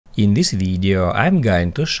In this video, I'm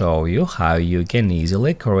going to show you how you can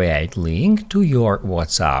easily create link to your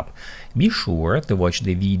WhatsApp. Be sure to watch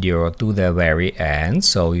the video to the very end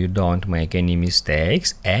so you don't make any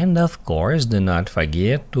mistakes, and of course do not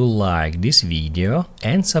forget to like this video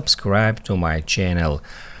and subscribe to my channel.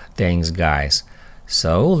 Thanks guys.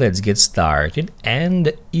 So let's get started,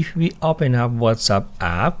 and if we open up WhatsApp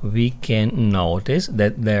app, we can notice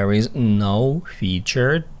that there is no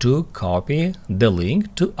feature to copy the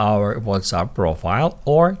link to our WhatsApp profile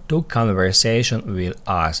or to conversation with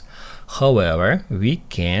us. However, we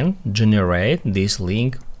can generate this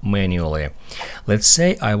link manually. Let's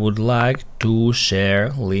say I would like to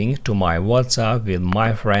share link to my WhatsApp with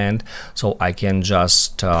my friend, so I can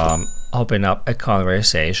just open up a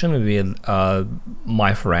conversation with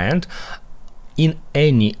my friend in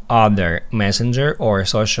any other messenger or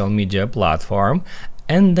social media platform,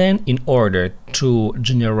 and then in order to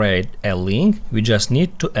generate a link we just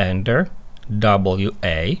need to enter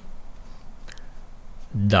wa.me,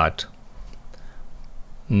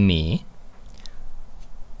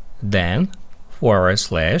 then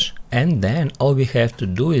 /, and then all we have to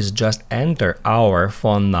do is just enter our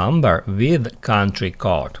phone number with country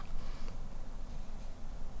code.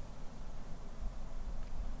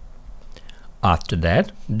 After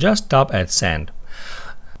that, just tap at send.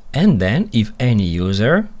 And then if any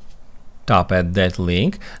user tap at that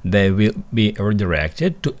link, they will be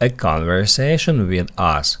redirected to a conversation with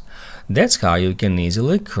us. That's how you can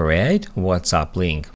easily create WhatsApp link.